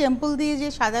তাকে টেম্পল দিয়ে যে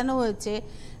সাজানো হয়েছে,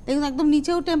 দেখুন একদম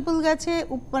নিচেও টেম্পল গেছে,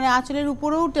 মানে আঁচলের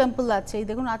উপরেও টেম্পল আছে, এই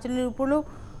দেখুন আঁচলের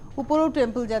উপরেও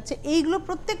টেম্পল যাচ্ছে, এইগুলো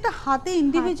প্রত্যেকটা হাতে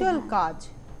ইন্ডিভিজুয়াল কাজ।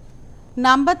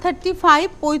 Number 35,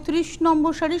 35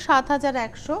 number sari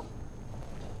 7100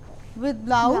 with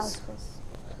blouse.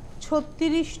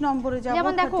 36 নম্বরে যাব।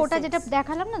 যেমন দেখো ওটা যেটা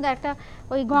দেখালাম না, একটা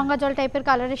ওই গঙ্গা জল টাইপের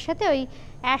কালারের সাথে ওই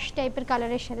অ্যাশ টাইপের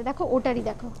কালারের সাথে, দেখো ওটারই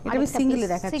দেখো, এটা আমি সিঙ্গেলে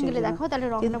দেখাচ্ছি, সিঙ্গেলে দেখো তাহলে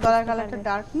রংটা কালারটা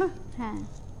ডার্ক না। হ্যাঁ,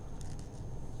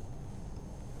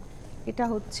 এটা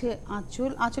হচ্ছে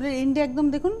আঁচল, আঁচলের এন্ডে একদম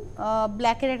দেখুন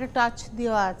ব্ল্যাকের একটা টাচ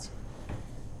দেওয়া আছে।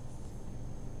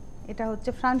 এটা হচ্ছে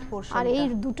ফ্রন্ট পোরশন, আর এই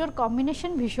দুটোর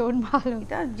কম্বিনেশন ভীষণ ভালো।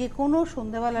 এটা যে কোনো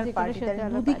সন্ধ্যাবেলার পার্টিতে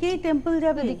দুদিকেই টেম্পল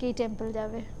যাবে, দুদিকেই টেম্পল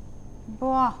যাবে।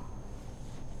 বাহ।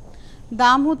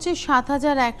 দাম হচ্ছে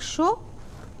 7100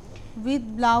 উইথ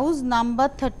ব্লাউজ, নাম্বার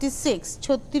 36,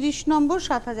 36 নম্বর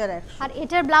 7100। আর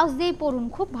এটার ব্লাউজ দিয়েই পরুন,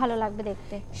 খুব ভালো লাগবে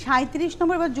দেখতে। 37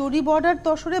 নম্বর বা জরি বর্ডার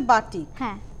তসরে বাটিক।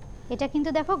 হ্যাঁ, এটা কিন্তু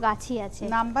দেখো গাছি আছে,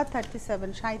 নাম্বার 37,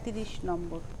 37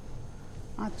 নম্বর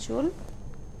আঁচল,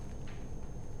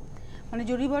 মানে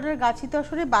জরি বর্ডার গাছি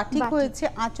তসরে বাটিক হয়েছে।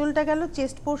 আঁচলটা গেল,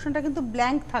 চেস্ট পোরশনটা কিন্তু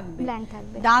ব্ল্যাঙ্ক থাকবে,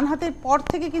 ডান হাতের পর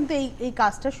থেকে কিন্তু এই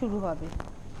কাজটা শুরু হবে,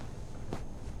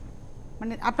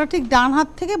 মানে আপনার ঠিক ডান হাত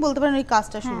থেকে বলতে পারেন ওই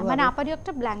কাজটা শুরু হবে, মানে আপারি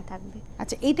একটা ব্ল্যাঙ্ক থাকবে।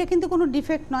 আচ্ছা, এইটা কিন্তু কোনো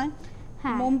ডিফেক্ট নয়,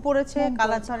 মোম পড়েছে,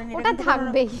 কালার ছাড়েনি, ওটা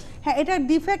থাকবেই। হ্যাঁ, এটা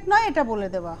ডিফেক্ট নয়, এটা বলে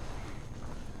দেওয়া।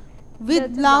 উইথ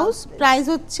ব্লাউজ, প্রাইস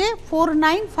হচ্ছে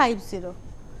 4950,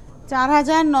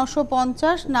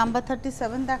 4950। নাম্বার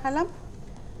 37 দেখালাম।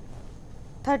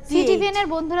 CTVN এর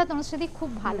বন্ধুরা তোমার সাথে খুব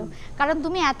ভালো, কারণ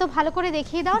তুমি এত ভালো করে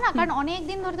দেখিয়ে দাও না, কারণ অনেক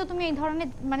দিন ধরে তো তুমি এই ধরনের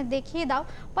মানে দেখিয়ে দাও,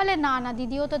 বলে না না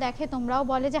দিদিও তো দেখে, তোমরাও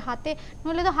বলে যে হাতে,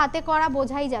 নইলে তো হাতে করা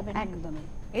বোঝাই যাবে না। একদমই,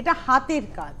 এটা হাতের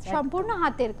কাজ, সম্পূর্ণ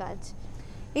হাতের কাজ।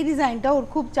 এই ডিজাইনটা ওর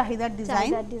খুব চাহিদার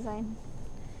ডিজাইন।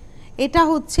 এটা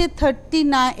হচ্ছে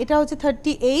 39, এটা হচ্ছে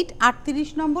 38,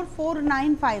 38 নম্বর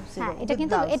 4950। হ্যাঁ, এটা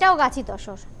কিন্তু এটাও গাছি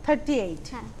তসর 38।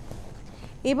 হ্যাঁ,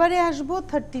 এবারে আসবো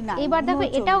 39। এবার দেখো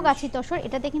এটাও গাছি তসর,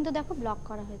 এটাতে কিন্তু দেখো ব্লক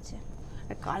করা হয়েছে,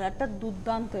 কালারটা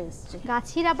দুর্দান্ত এসেছে।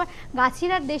 গাছির আবার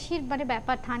গাছির আর দেশির মানে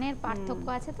ব্যাপার, থানের পার্থক্য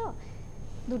আছে তো,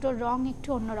 দুটোর রং একটু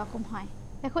অন্যরকম হয়।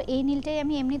 দেখো এই নীলটাই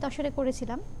আমি এমনি তসরে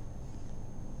করেছিলাম,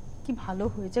 কি ভালো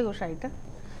হয়েছে গো শাড়িটা।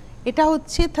 এটা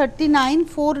হচ্ছে 39,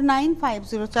 4950,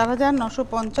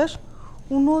 4950,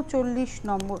 39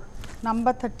 নম্বর,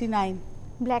 নাম্বার 39।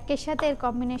 ব্ল্যাকের সাথে এর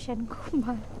কম্বিনেশন খুব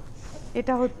ভালো।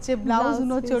 এটা হচ্ছে ব্লাউজ,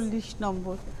 39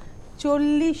 নম্বর।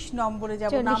 40 নম্বরে যাব,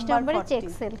 নাম্বার 40, চেক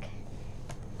সিল্ক।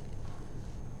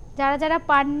 যারা যারা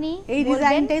পাননি এই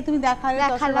ডিজাইনটাই তুমি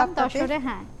দেখালাম তসরে।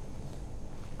 হ্যাঁ,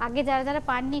 আগে যারা যারা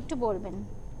পাননি একটু বলবেন।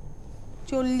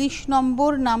 40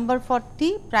 নম্বর, নাম্বার 40,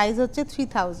 প্রাইস হচ্ছে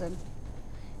 3000,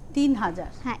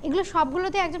 3000। হ্যাঁ, এগুলো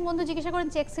সবগুলোতে একজন বন্ধু জিজ্ঞাসা করেন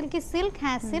চেক সিল্ক কি সিল্ক?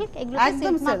 হ্যাঁ সিল্ক, এগুলোতে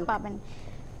সিল্ক মার্ক পাবেন,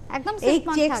 একদম সিল্ক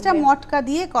মার্ক। এই চেকসটা মটকা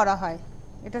দিয়ে করা হয়,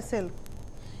 এটা সিল্ক।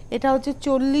 এটা হচ্ছে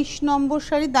 40 নম্বর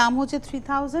শাড়ি, দাম হচ্ছে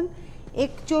 3000।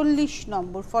 41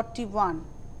 নম্বর 41,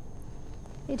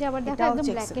 এটা আবার দেখো একদম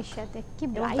ব্ল্যাকের সাথে কি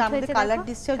ব্রাইট হয়েছে, কালার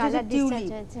ডিসচার্জ হয়েছে টিউলিপ।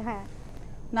 হ্যাঁ,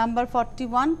 নাম্বার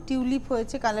 41 টিউলিপ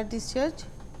হয়েছে, কালার ডিসচার্জ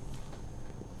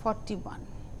 41।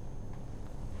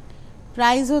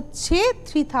 প্রাইস হচ্ছে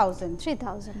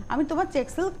 3000। আমি তোমার চেক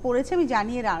সিল্ক পরেছি, আমি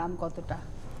জানি এর আরাম কতটা।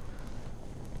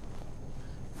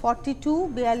 42,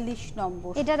 42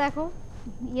 নম্বর। এটা দেখো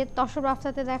ये তসর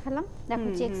রাফসাতে দেখালাম, দেখো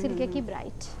চেক সিল্কে কি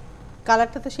ব্রাইট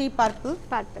কালারটা তো সেই পার্পল।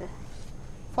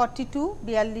 42,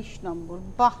 42 নম্বর।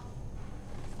 বাহ,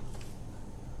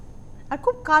 আর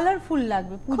খুব কালারফুল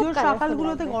লাগবে, পুজোর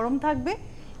সকালগুলোতে গরম থাকবে,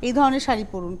 এই ধরনের শাড়ি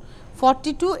পরুন।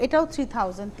 42, এটাও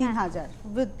 3000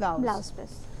 উইথ ব্লাউজ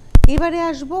পিস। এবারে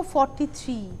আসবো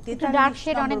 43, একটু ডার্ক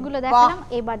শেড অনেকগুলো দেখালাম,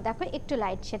 এবার দেখো একটু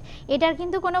লাইট শেড। এটার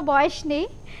কিন্তু কোনো বয়স নেই,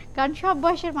 কারণ সব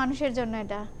বয়সের মানুষের জন্য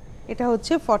এটা। এটা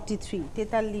হচ্ছে 43,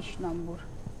 43 নম্বর।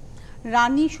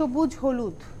 রানী সবুজ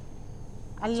হলুদ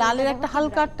আর লালের একটা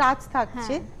হালকা টাচ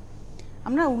থাকছে,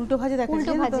 আমরা উল্টো ভাজে দেখাচ্ছি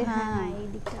তো। হ্যাঁ, এই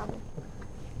দিকটা হবে।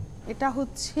 এটা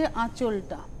হচ্ছে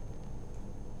আঁচলটা,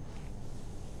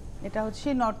 এটা হচ্ছে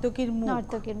নর্তকীর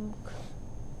মুখ।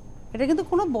 এটা কিন্তু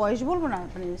কোনো বয়স বলবো না,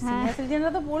 মানে সিনিয়র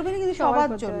সিটিজেনরা তো পরবে না, কিন্তু সবার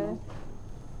জন্য।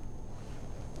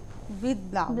 উইথ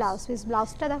ব্লাউজ পিস,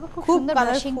 ব্লাউজটা দেখো খুব সুন্দর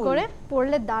ম্যাচিং করে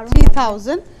পরলে দারুণ।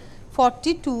 3000,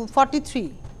 42, 43,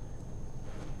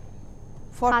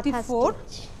 44,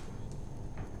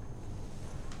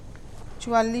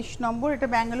 44 নম্বর। এটা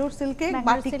ব্যাঙ্গালোর সিল্কে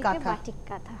বাটিক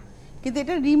কাঁথা, কিন্তু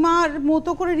এটা রিমার মতো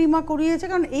করে রিমা করিয়েছে,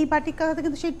 কারণ এই বাটিক কাঁথাতে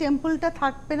কিন্তু সেই টেম্পলটা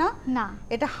থাকবে না,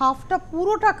 এটা হাফটা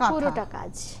পুরোটা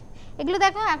কাজ। এগুলো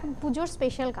দেখো এখন পুজোর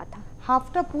স্পেশাল কাঁথা।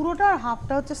 হাফটা পুরোটা আর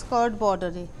হাফটা হচ্ছে স্কার্ট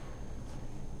বর্ডারে।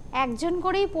 একজন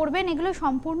করেই পরবেন, এগুলো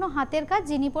সম্পূর্ণ হাতের কাজ,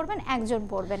 যিনি পরবেন একজন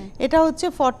পরবেন। এটা হচ্ছে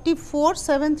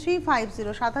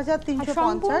 447350 7350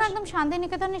 সম্পূর্ণ একদম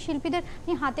শান্তিনিকেতনের শিল্পীদের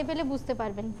আপনি হাতে পেলে বুঝতে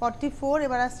পারবেন। 44।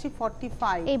 এবার আসছি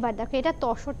 45। এইবার দেখো এটা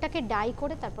তসরটাকে ডাই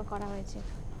করে তারপর করা হয়েছে।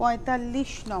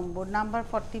 45 নম্বর, নাম্বার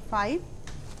 45।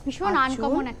 ভীষণ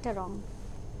আনকমন একটা রং,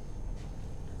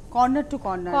 কর্নার টু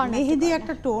কর্নার মেহেদি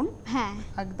একটা টোন। হ্যাঁ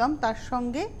একদম, তার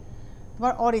সঙ্গে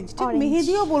তোমার অরেঞ্জ, ঠিক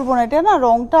মেহেদিও বলবো না, এটা না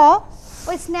রংটা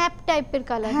ওই স্ন্যাপ টাইপের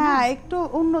কালার। হ্যাঁ একটু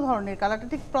অন্য ধরনের কালারটা,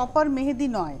 ঠিক প্রপার মেহেদি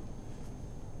নয়,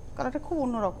 কালারটা খুব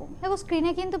অন্যরকম। দেখো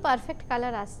স্ক্রিনে কিন্তু পারফেক্ট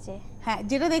কালার আসছে। হ্যাঁ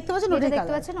যেটা দেখতে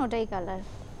পাচ্ছেন ওটাই কালার।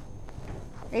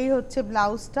 এই হচ্ছে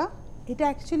ব্লাউজটা। এটা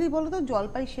অ্যাকচুয়ালি বলো তো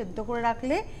জলপাই সেদ্ধ করে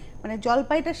রাখলে, মানে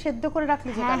জলপাইটা সেদ্ধ করে রাখলে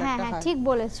যে কালারটা হয়। ঠিক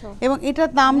বলেছো। এবং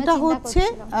এটার দামটা হচ্ছে,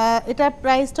 এটার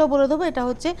প্রাইসটাও বলে দেবো, এটা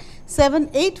হচ্ছে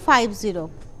 7850,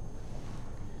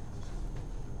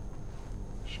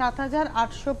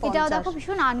 7850। এটাও দেখো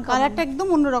ভীষণ আনকমন, কালারটা একদম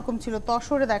অন্যরকম ছিল,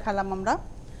 তসরে দেখালাম আমরা,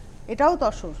 এটাও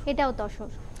তসর।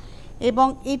 এবং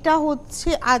এটা হচ্ছে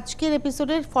আজকের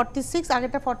এপিসোডের 46,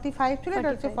 আগেটা 45 ছিল, এটা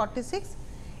হচ্ছে 46।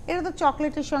 এটা তো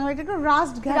চকলেটের সঙ্গে, এটা একটু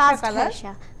রাস্ট ঘাসা কালার,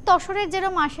 তসরের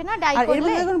যেরকম আসে না ডাই করলে। আর এর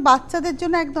মধ্যে এখন বাচ্চাদের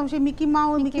জন্য একদম সেই মিকি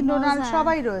মাউস, মিকি ডোনাল্ড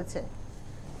সবাই রয়েছে।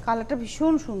 কালারটা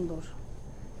ভীষণ সুন্দর।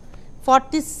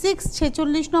 46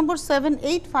 46 নম্বর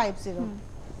 7850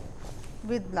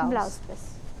 উইথ ব্লাউজ পিস।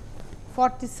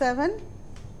 47।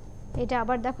 এটা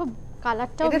আবার দেখো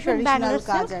কালারটাও ভীষণ ব্যাঙ্গালোর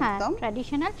কাজ, একদম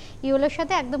ট্র্যাডিশনাল ইয়েলোর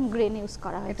সাথে একদম গ্রেন ইউজ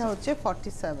করা হয়েছে। এটা হচ্ছে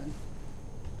 47,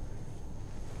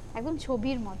 একদম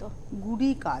ছবির মতো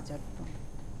গুড়ি কাজ একদম।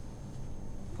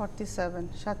 47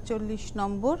 47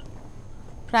 নম্বর,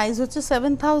 প্রাইস হচ্ছে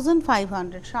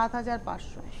 7500,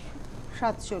 7500,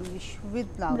 47 উইথ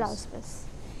ব্লাউজ পিস।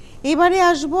 এবারে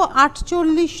আসবো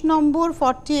 48 নম্বর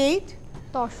 48,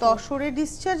 তসরে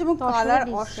ডিসচার্জ এবং কালার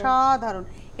অসাধারণ।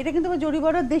 এটা কিন্তু জরি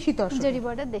বর্ডার দেশি তসর,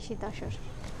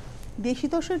 দেশি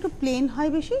তসর একটু প্লেন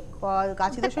হয় বেশি,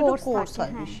 গাছি তসর একটু কোর্স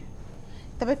হয় বেশি।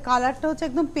 তবে কালারটা হচ্ছে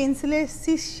একদম পেন্সিলের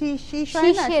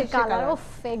শীষের কালার। ওফ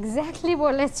এক্স্যাক্টলি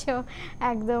বলেছো,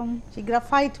 একদম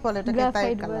গ্রাফাইট বলে এটাকে, তাই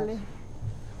কালার।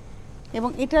 এবং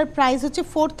এটার প্রাইস হচ্ছে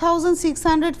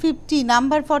 4650,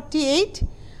 নাম্বার 48,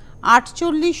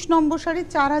 48 নম্বর শাড়ি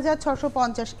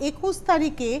 4650। 21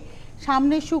 তারিখে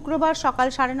সামনে শুক্রবার সকাল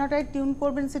 9:30টায় টিউন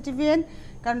করবেন CTVN,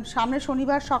 কারণ সামনে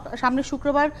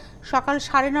শুক্রবার সকাল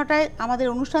 9:30টায় আমাদের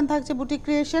অনুষ্ঠান থাকছে বুটিক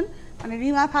ক্রিয়েশন, মানে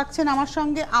রিমা থাকছেন আমার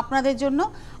সঙ্গে আপনাদের জন্য।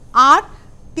 আর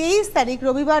 23 তারিখ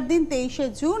রবিবার দিন 23শে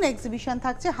জুন এক্সিবিশন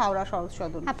থাকছে হাওড়া শরৎ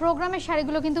সদন। হ্যাঁ, প্রোগ্রামের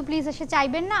শাড়িগুলো কিন্তু প্লিজ এসে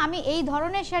চাইবেন না, আমি এই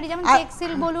ধরনের শাড়ি যেমন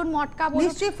টেক্সটিল বলুন, মটকা বলুন,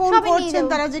 নিশ্চয়ই ফোন করছেন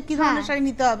তারা যে কি ধরনের শাড়ি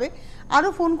নিতে হবে, আরো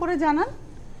ফোন করে জানান।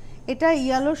 এটা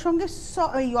ইয়েলোর সঙ্গে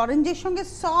অরেঞ্জের সঙ্গে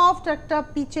সফট একটা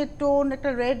পিচের টোন, একটা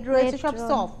রেড রয়েছে, সব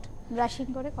সফট ব্রাশিং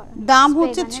করে করা। দাম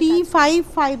হচ্ছে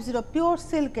 3550, পিওর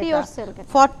সিল্ক, এটা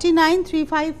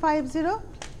 493550।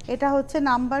 এটা হচ্ছে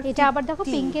নাম্বার। এটা আবার দেখো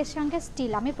পিঙ্কের সঙ্গে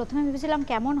স্টিল, আমি প্রথমে ভেবেছিলাম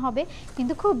কেমন হবে,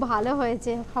 কিন্তু খুব ভালো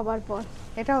হয়েছে হবার পর।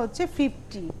 এটা হচ্ছে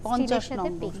 50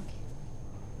 নম্বর,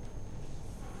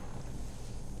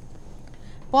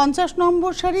 50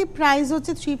 নম্বর শাড়ি, প্রাইস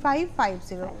হচ্ছে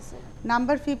 3550,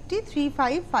 নাম্বার 50,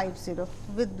 3550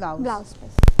 উইথ ব্লাউজ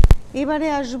পিস। এবারে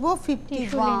আসবো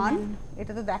 51,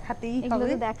 এটা তো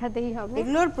দেখাতেই হবে,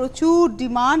 এগুলোর প্রচুর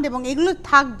ডিমান্ড এবং এগুলো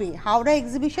থাকবে হাওড়া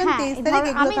এক্সিবিশন 23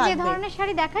 তারিখ। আমি যে ধরনের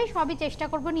শাড়ি দেখাই সবই চেষ্টা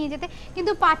করব নিয়ে যেতে,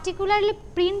 কিন্তু পার্টিকুলারলি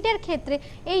প্রিন্টের ক্ষেত্রে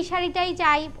এই শাড়িটাই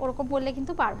চাই ওরকম বললে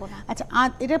কিন্তু পারবো না। আচ্ছা,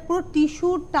 এটা পুরো টিস্যু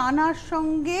টানার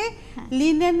সঙ্গে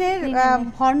লিনেনের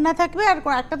ভরনা থাকবে, আর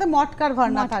একটাতে মটকার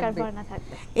ভরনা থাকবে।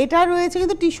 এটা রয়েছে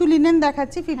কিন্তু টিস্যু লিনেন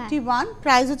দেখাচ্ছি 51,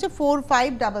 প্রাইস হচ্ছে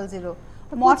 4500।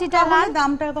 মটকা হলে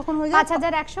দামটা তখন হয়ে যায়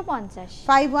 5150,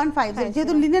 5150,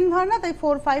 যেহেতু লিনেন ভরনা তাই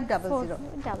 4500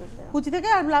 কুচি থেকে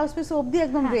আর ব্লাউজ পিস অবধি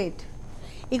একদম রেট।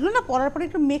 এগুলো না পরার পরে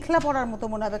একটু মেখলা পরার মতো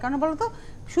মনে হবে, কারণ বলতো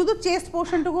শুধু চেস্ট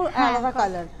পোর্শনটুকু আলাদা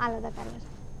কালার।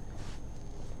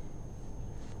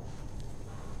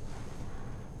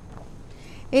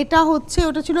 এটা হচ্ছে,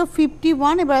 ওটা ছিল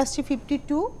 51, এবার আসছে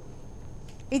 52।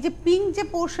 এই যে পিঙ্ক যে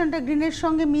পোর্শনটা গ্রিনের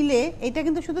সঙ্গে মিলে, এটা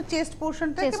কিন্তু শুধু চেস্ট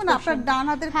পোর্শনটা, মানে আপনার ডান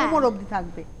হাতের কোমর অবধি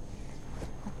থাকবে।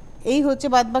 এই হচ্ছে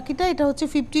বাদবাকিটা। এটা হচ্ছে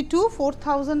 52,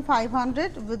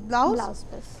 4500 উইথ ব্লাউজ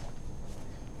পিস।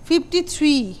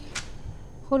 53,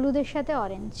 হলুদের সাথে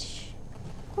অরেঞ্জ,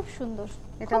 খুব সুন্দর।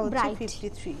 এটা হচ্ছে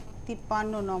 53,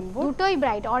 53 নম্বর। দুটোই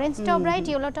ব্রাইট, অরেঞ্জটাও ব্রাইট,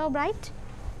 ইয়েলোটাও ব্রাইট।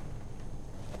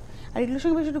 আর এগুলোর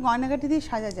সঙ্গে বেশ একটু গয়নাগাটি দিয়ে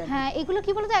সাজা যায়। হ্যাঁ, এগুলো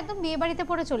কি বলতো একদম বিয়ে বাড়িতে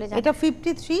পরে চলে যায়। এটা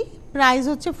 53, প্রাইস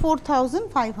হচ্ছে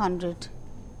 4500।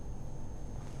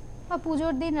 বা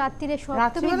পুজোর দিন রাত্রিরে সপ্তমীর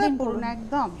রাত্রিবেলা দিন পরুন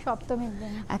একদম। সপ্তমীর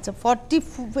দিন। আচ্ছা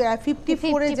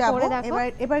 54 এ যাব।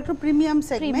 এবার একটু প্রিমিয়াম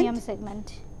সেগমেন্ট,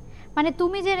 মানে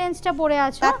তুমি যে রেঞ্জটা পরে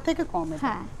আছো তার থেকে কম।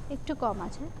 হ্যাঁ একটু কম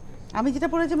আছে। আমি যেটা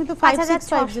পরেছি আমি তো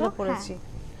 5650 পরেছি।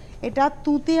 এটা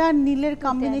তুতে আর নীলের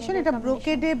কম্বিনেশন, এটা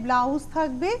ব্রোকেডে ব্লাউজ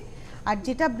থাকবে, আর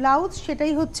যেটা ব্লাউজ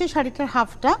সেটাই হচ্ছে শাড়িটার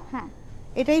হাফটা। হ্যাঁ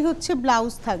এটাই হচ্ছে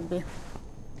ব্লাউজ থাকবে।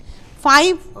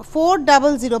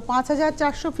 5400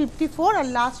 5454 আর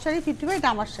লাস্ট শাড়ি 55। এটা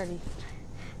আমার শাড়ি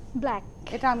ব্ল্যাক,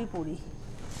 এটা আমি পরি।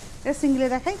 এটা সিঙ্গেলে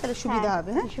দেখাই তাহলে সুবিধা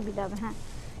হবে। হ্যাঁ সুবিধা হবে। হ্যাঁ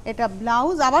এটা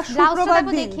ব্লাউজ, আবার শুক্রবার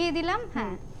দিন দেখিয়ে দিলাম।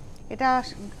 হ্যাঁ এটা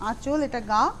আঁচল, এটা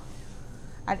গা,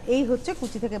 আর এই হচ্ছে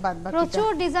কুচি থেকে বাদবাকি। প্রচুর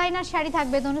ডিজাইনার শাড়ি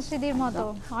থাকবে তনুশ্রীদির মতো।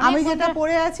 আমি যেটা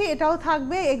পরে আছি এটাও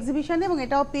থাকবে এক্সিবিশনে, এবং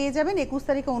এটাও পেয়ে যাবেন 21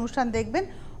 তারিখে অনুষ্ঠান দেখবেন।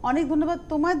 অনেক ধন্যবাদ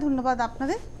তোমায়, ধন্যবাদ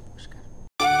আপনাদের।